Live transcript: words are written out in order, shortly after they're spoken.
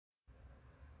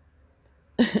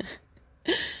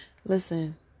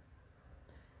Listen,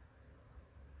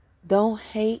 don't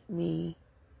hate me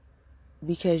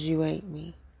because you ain't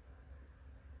me.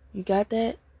 You got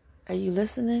that? Are you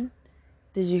listening?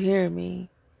 Did you hear me?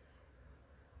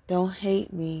 Don't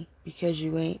hate me because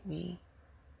you ain't me.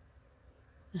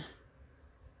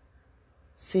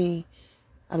 See,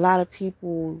 a lot of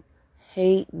people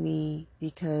hate me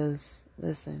because,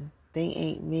 listen, they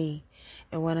ain't me.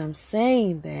 And when I'm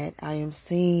saying that, I am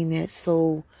saying that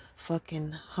so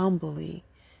fucking humbly.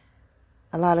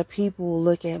 A lot of people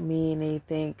look at me and they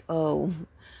think, oh,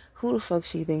 who the fuck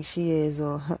she thinks she is?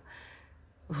 Or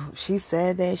she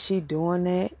said that, she doing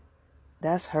that.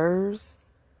 That's hers.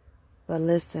 But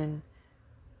listen,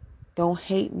 don't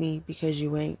hate me because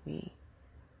you ain't me.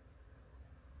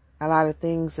 A lot of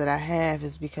things that I have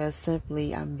is because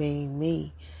simply I'm being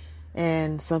me.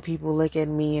 And some people look at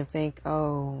me and think,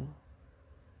 oh,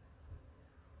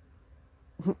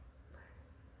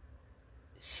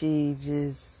 she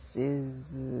just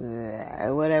is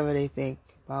whatever they think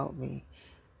about me.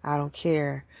 I don't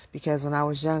care, because when I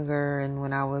was younger and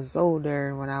when I was older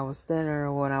and when I was thinner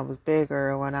or when I was bigger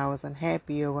or when I was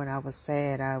unhappy or when I was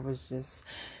sad, I was just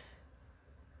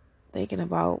thinking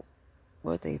about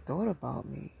what they thought about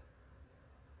me.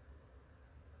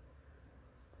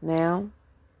 Now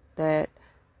that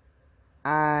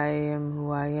I am who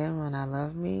I am and I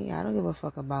love me, I don't give a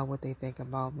fuck about what they think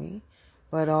about me.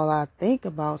 But all I think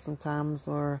about sometimes,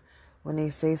 or when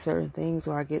they say certain things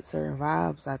or I get certain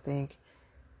vibes, I think,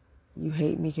 you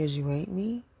hate me because you hate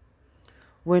me?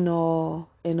 When in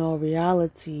all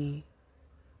reality,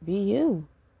 be you.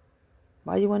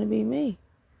 Why you want to be me?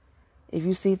 If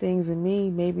you see things in me,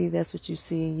 maybe that's what you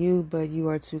see in you, but you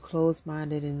are too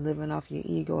close-minded and living off your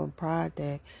ego and pride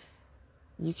that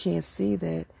you can't see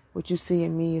that what you see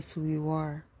in me is who you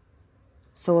are.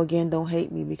 So again, don't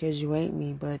hate me because you ain't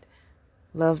me, but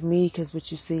love me because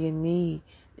what you see in me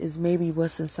is maybe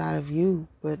what's inside of you.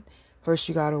 But first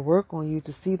you got to work on you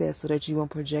to see that so that you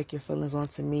won't project your feelings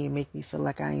onto me and make me feel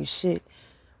like I ain't shit,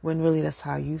 when really that's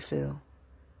how you feel.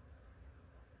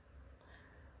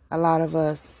 A lot of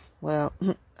us, well,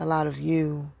 a lot of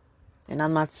you, and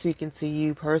I'm not speaking to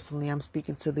you personally, I'm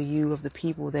speaking to the you of the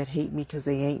people that hate me because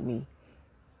they ain't me.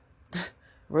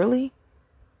 Really?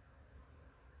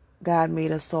 God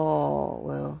made us all,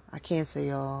 well, I can't say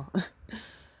all.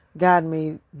 God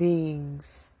made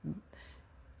beings.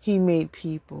 He made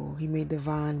people. He made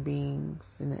divine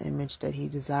beings in the image that he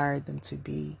desired them to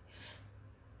be.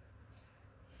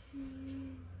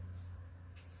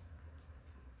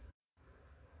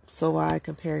 So why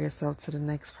compare yourself to the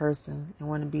next person and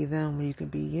want to be them when you can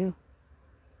be you?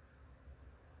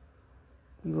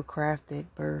 You were crafted,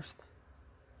 birthed,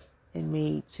 and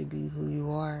made to be who you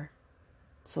are.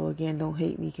 So again, don't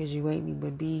hate me because you hate me,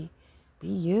 but be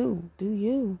you. Do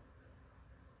you.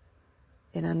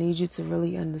 And I need you to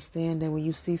really understand that when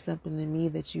you see something in me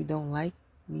that you don't like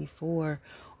me for,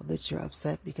 or that you're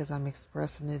upset because I'm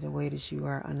expressing it in a way that you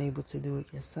are unable to do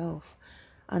it yourself,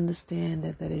 understand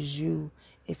that that is you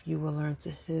if you will learn to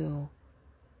heal,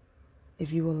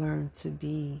 if you will learn to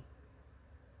be,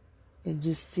 and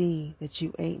just see that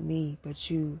you ain't me,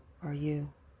 but you are you.